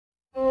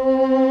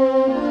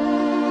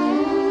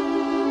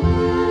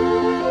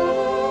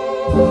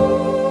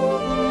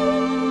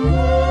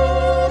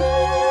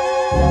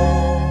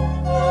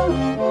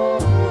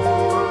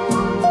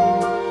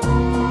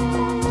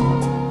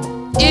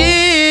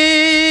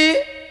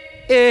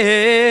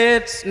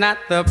it's not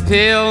the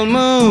pale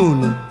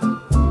moon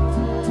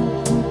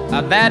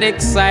that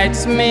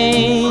excites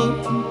me,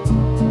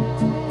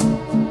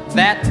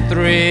 that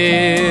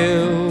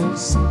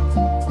thrills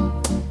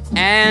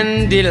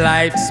and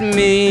delights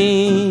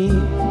me.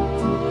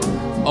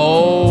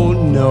 Oh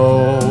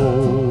no,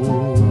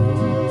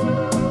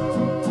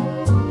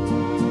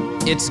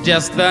 it's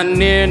just the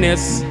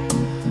nearness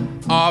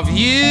of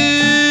you.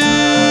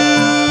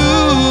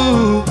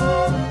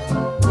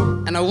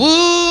 And a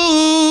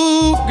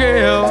woo,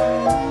 girl,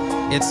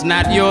 it's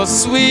not your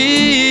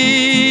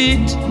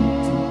sweet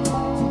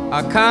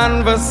a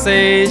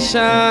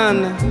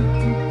conversation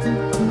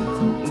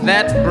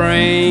that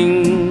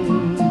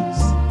brings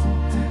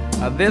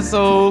this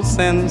old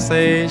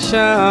sensation.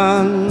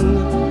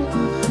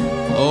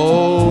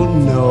 Oh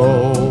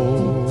no,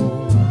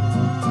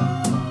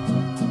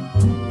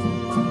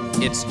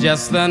 it's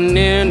just the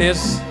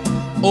nearness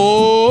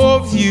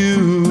of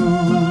you.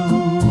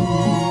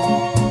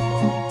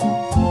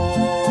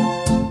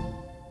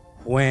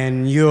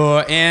 When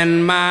you're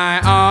in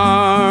my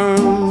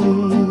arms,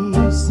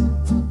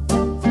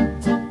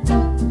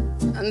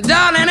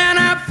 darling, and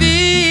I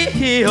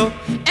feel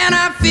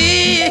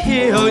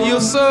you're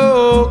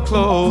so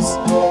close,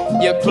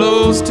 you're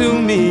close to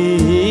me.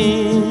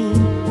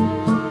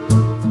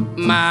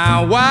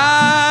 My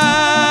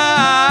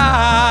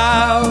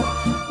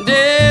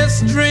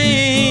wildest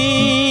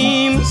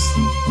dreams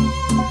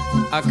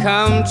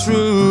come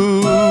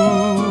true,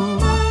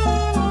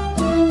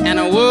 and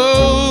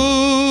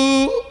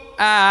whoa,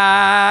 I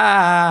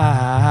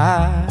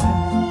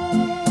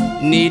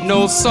need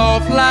no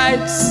soft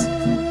lights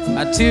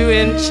to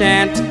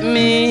enchant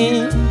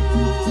me.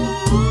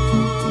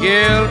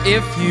 Girl,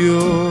 if you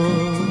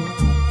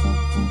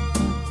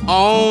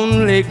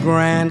only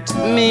grant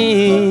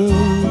me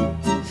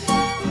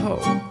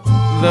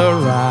the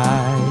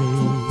right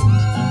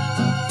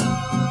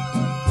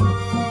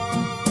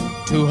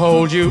to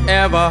hold you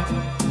ever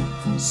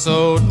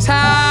so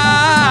tight,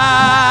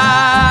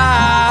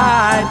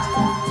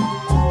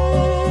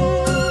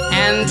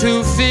 and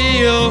to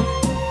feel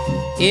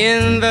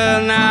in the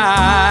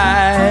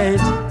night,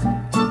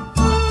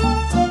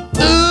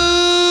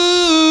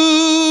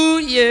 ooh,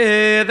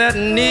 yeah, that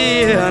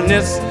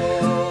nearness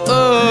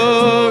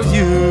of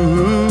you.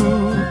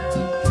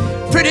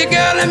 Pretty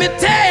girl, let me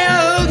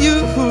tell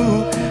you,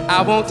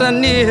 I want the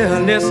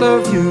nearness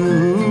of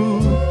you.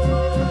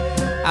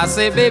 I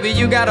say, baby,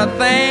 you got a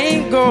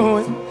thing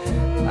going.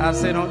 I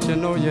say, don't you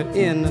know you're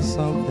into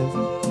something?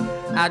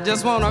 I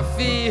just want to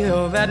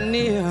feel that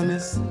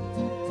nearness.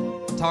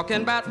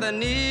 Talking about the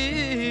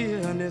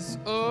nearness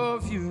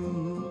of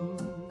you.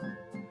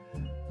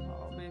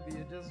 Oh, baby,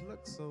 you just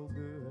look so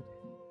good.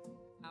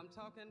 I'm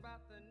talking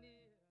about the